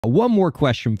One more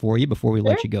question for you before we Sure.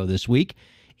 let you go this week.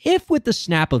 If with the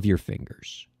snap of your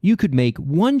fingers, you could make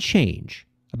one change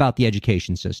about the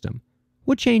education system,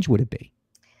 what change would it be?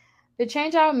 The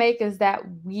change I would make is that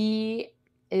we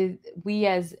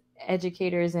as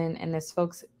educators and as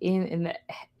folks in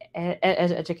the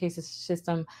education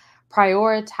system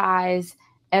prioritize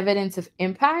evidence of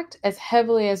impact as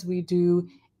heavily as we do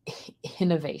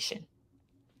innovation.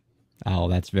 Oh,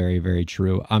 that's very, very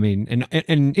true. I mean,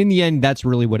 and in the end, that's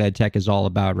really what ed tech is all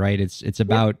about, right? It's Yep.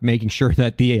 about making sure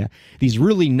that these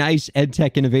really nice ed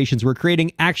tech innovations we're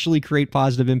creating actually create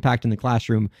positive impact in the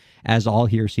classroom, as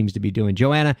AllHere seems to be doing.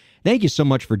 Joanna, thank you so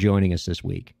much for joining us this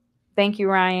week, Thank you,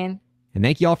 Ryan. and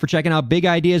thank you all for checking out Big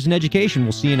Ideas in Education.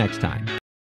 We'll see you next time.